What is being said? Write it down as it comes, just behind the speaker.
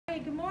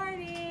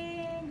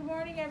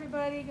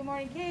everybody. Good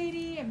morning,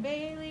 Katie and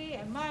Bailey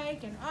and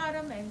Mike and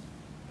Autumn and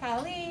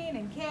Colleen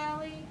and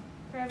Callie.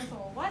 Travis,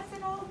 what's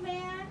an old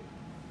man?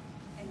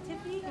 And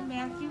Tiffany and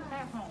Matthew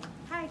at home.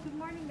 Hi, good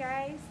morning,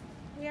 guys.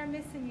 We are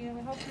missing you.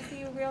 We hope to see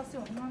you real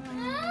soon.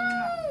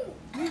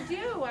 You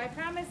do. I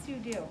promise you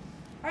do. All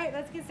right,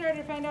 let's get started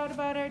to find out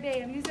about our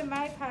day. I'm using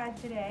my pod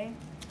today.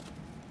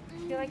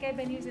 I feel like I've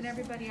been using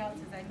everybody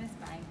else's. I miss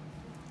mine.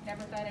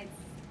 Never thought I'd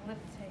live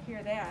to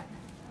hear that.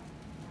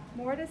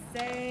 More to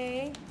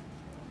say.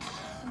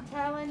 I'm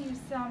telling you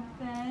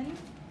something.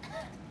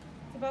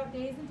 It's about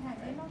days and times.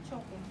 Hey, no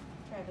choking,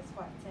 Travis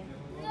Watson.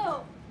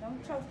 No. No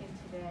choking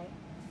today.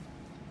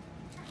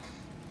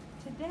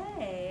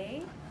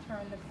 Today,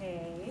 turn the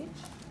page,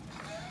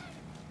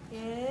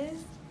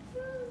 is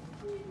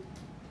Tuesday.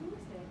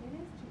 It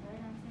is Tuesday,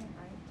 I'm saying it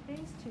right.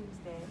 Today's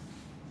Tuesday.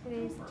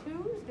 Today's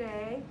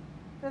Tuesday,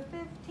 the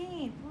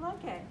 15th.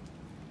 Look it.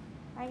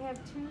 I have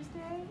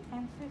Tuesday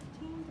and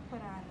 15 to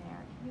put on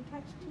there. Can you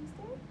touch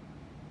Tuesday?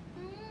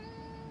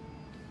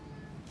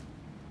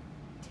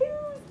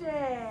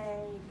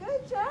 Tuesday.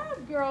 Good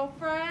job,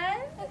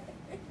 girlfriend.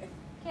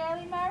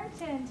 Callie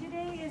Martin,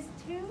 today is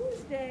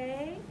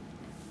Tuesday,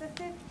 the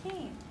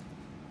 15th.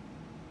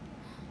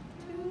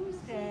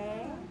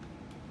 Tuesday,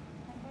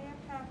 and way up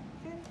top,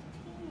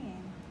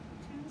 15.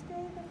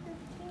 Tuesday the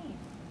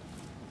 15th.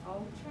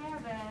 Oh,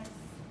 Travis.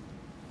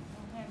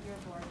 Don't have your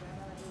board, but I'm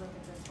going to let you look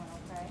at this one,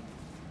 okay?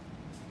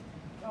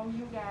 Oh,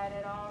 you got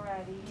it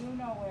already. You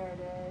know where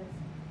it is.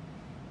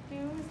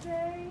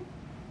 Tuesday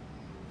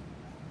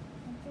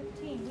and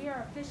 15. We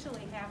are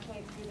officially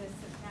halfway through this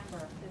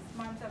September, this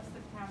month of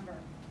September.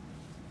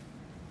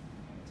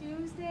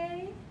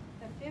 Tuesday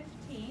the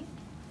 15th.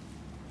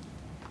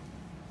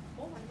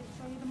 Oh, I didn't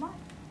show you the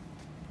month.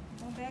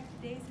 Going back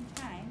to days and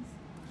times.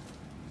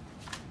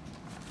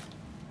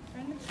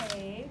 Turn the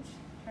page.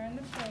 Turn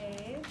the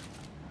page.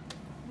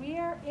 We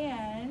are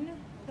in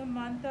the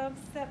month of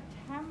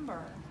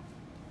September.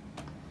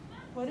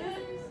 What is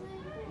it?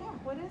 Yeah,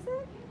 what is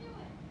it?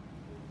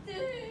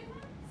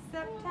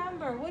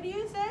 September. What do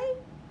you say?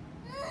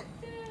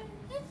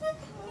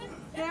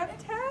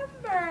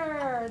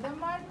 September. The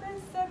month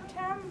is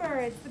September.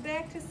 It's the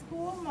back to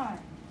school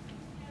month.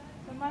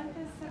 The month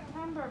is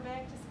September,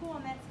 back to school,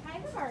 and that's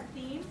kind of our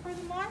theme for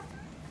the month.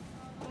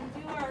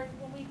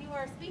 When we do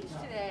our speech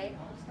today,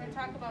 we're going to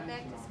talk about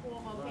back to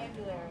school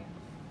vocabulary.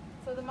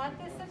 So the month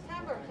is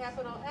September,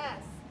 capital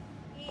S,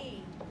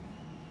 E,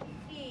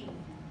 P,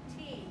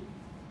 T,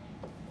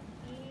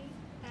 E,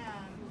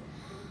 M,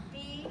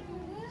 B,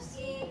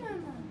 E,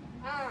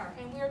 R.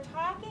 And we're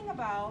talking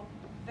about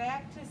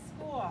back to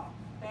school.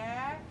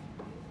 Back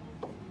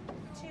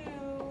to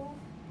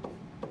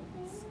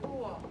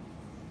school.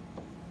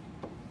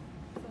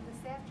 So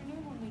this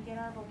afternoon when we get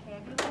our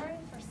vocabulary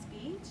for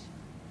speech,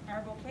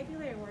 our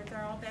vocabulary words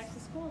are all back to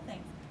school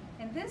things.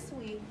 And this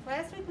week,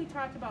 last week we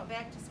talked about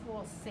back to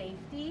school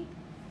safety,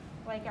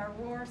 like our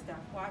roar stuff,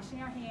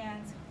 washing our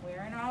hands,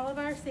 wearing all of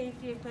our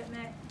safety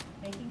equipment,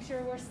 making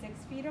sure we're 6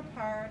 feet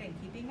apart and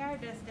keeping our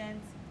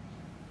distance.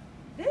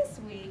 This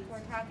week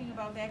we're talking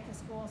about back to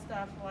school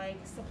stuff like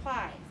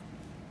supplies,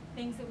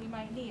 things that we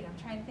might need. I'm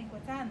trying to think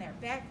what's on there.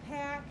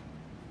 Backpack,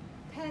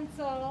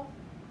 pencil,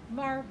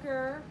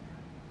 marker,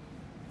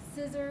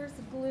 scissors,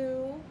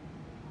 glue.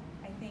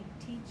 I think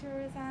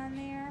teacher is on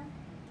there.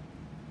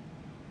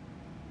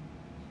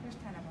 There's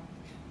 10 of them.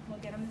 We'll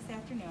get them this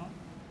afternoon.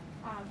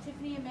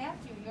 Tiffany and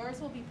Matthew, yours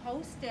will be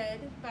posted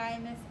by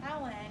Miss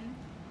Ellen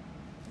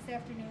this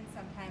afternoon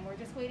sometime. We're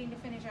just waiting to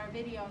finish our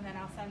video and then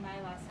I'll send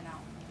my lesson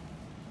out.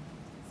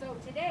 So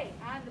today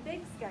on the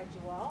big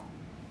schedule,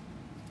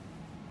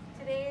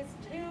 today is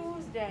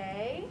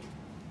Tuesday.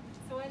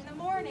 So in the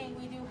morning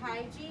we do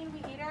hygiene, we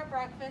eat our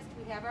breakfast,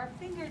 we have our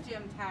finger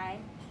gym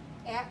time.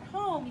 At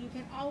home you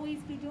can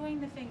always be doing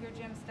the finger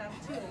gym stuff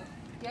too.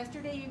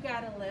 Yesterday you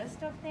got a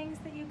list of things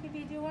that you could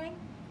be doing,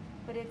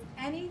 but it's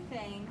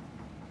anything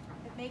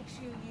that makes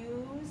you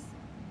use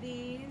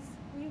these.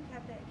 Will you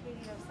cut that,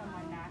 Katie, or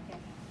someone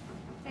knocking?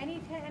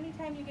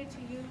 Anytime you get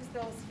to use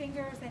those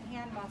fingers and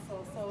hand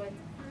muscles, so it's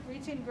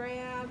reach and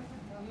grab,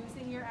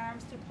 using your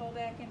arms to pull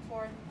back and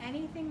forth,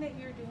 anything that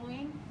you're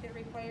doing that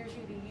requires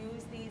you to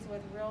use these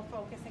with real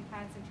focus and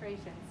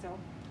concentration. So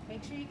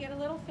make sure you get a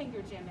little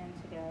finger gym in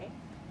today.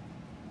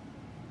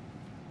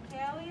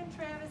 Callie and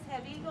Travis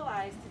have Eagle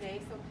Eyes today,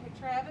 so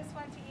Travis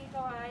went to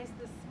Eagle Eyes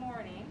this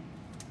morning.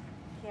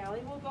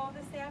 Callie will go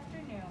this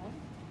afternoon.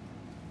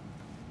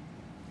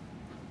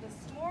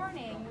 This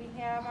morning we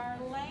have our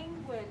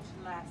language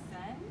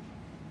lesson.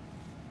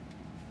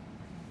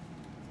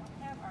 We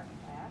don't have art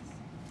class.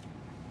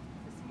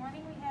 This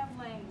morning we have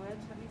language.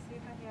 Let me see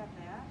if I have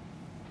that.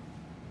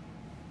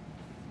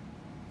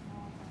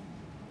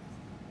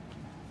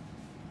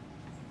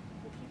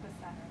 We'll keep a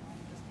center one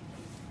just in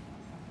case.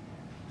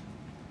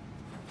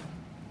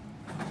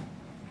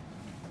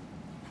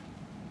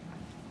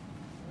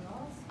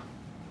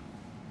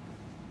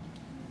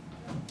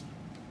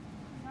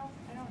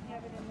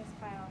 Have it in this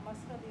file. It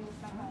must still be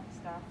with my home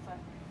stuff, but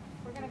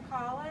we're going to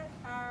call it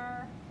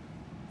our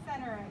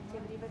center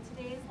activity, but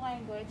today's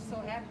language.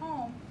 So at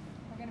home,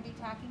 going to be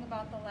talking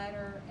about the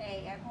letter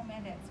A at home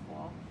and at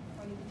school.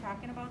 We're going to be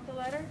talking about the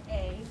letter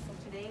A,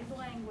 so today's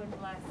language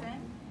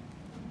lesson.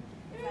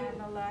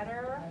 And the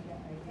letter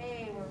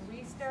A, we're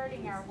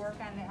restarting our work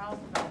on the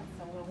alphabet,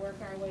 so we'll work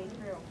our way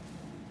through.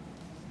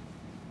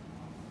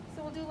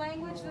 So we'll do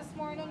language this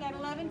morning. At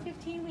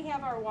 11:15 we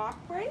have our walk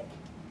break.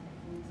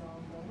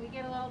 We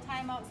get a little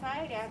time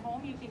outside. At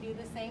home you can do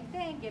the same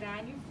thing. Get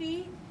on your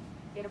feet,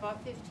 get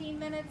about 15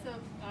 minutes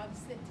of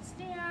sit to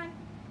stand,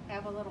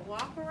 have a little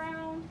walk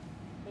around.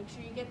 Make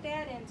sure you get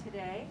that in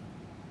today.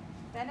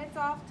 Then it's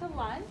off to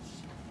lunch.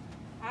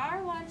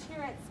 Our lunch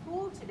here at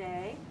school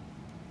today,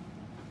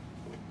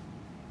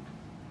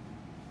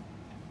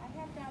 I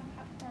have down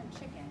popcorn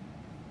chicken.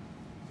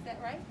 Is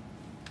that right?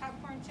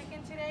 Popcorn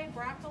chicken today,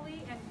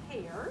 broccoli and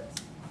pears.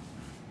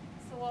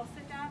 So we'll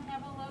sit down and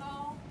have a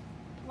little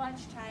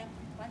lunchtime.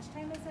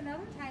 Lunchtime is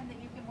another time that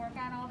you can work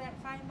on all that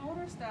fine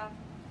motor stuff.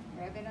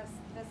 Grabbing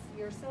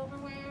your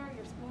silverware,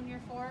 your spoon,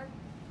 your fork,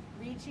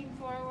 reaching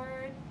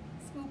forward,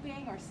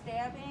 scooping or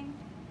stabbing,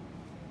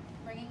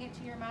 bringing it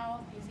to your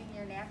mouth, using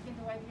your napkin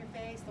to wipe your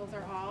face. Those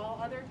are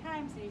all other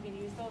times that you can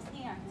use those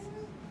hands.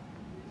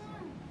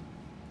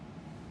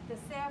 This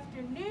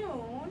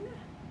afternoon,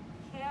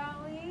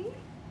 Callie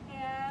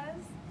has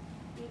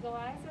Eagle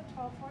Eyes at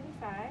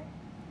 12:45.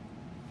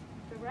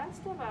 The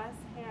rest of us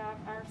have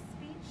our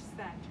speech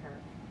center.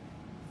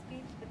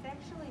 It's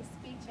actually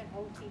speech and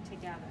OT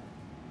together.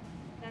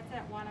 That's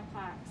at 1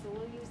 o'clock. So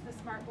we'll use the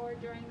smart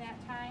board during that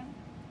time.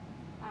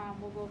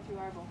 We'll go through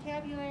our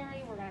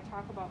vocabulary. We're going to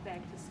talk about back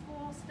to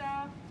school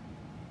stuff.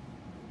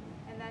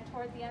 And then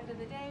toward the end of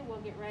the day, we'll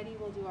get ready.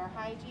 We'll do our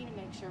hygiene and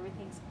make sure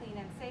everything's clean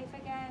and safe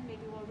again.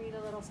 Maybe we'll read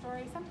a little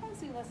story.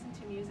 Sometimes we listen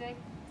to music.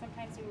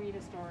 Sometimes we read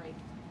a story.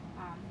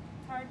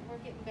 It's hard.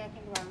 We're getting back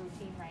into our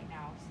routine right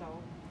now. So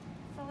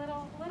it's a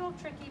little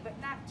tricky, but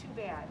not too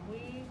bad.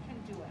 We can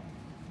do it.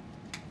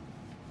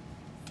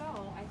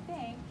 So I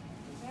think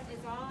that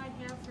is all I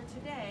have for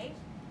today.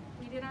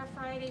 We did our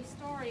Friday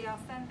story. I'll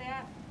send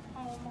that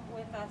home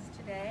with us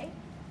today.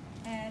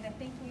 And I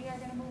think we are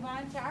going to move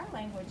on to our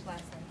language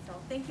lesson. So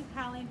thank you,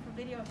 Colleen, for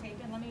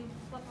videotaping. Let me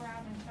flip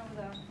around and show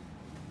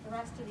the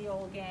rest of the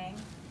old gang.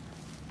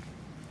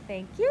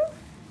 Thank you.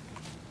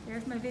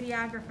 There's my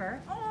videographer.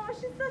 Oh,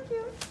 she's so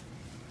cute.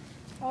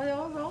 Oh,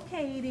 there's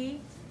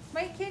Katie.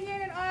 Mike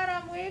Kenyon and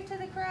Autumn, wave to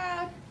the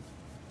crowd.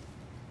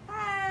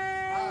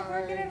 Hi.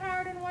 Working it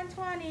hard in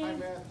 120. Hi,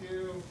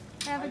 Matthew.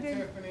 Hi,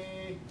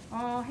 Tiffany.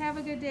 Oh, have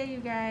a good day, you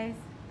guys.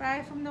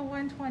 Bye from the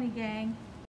 120 gang.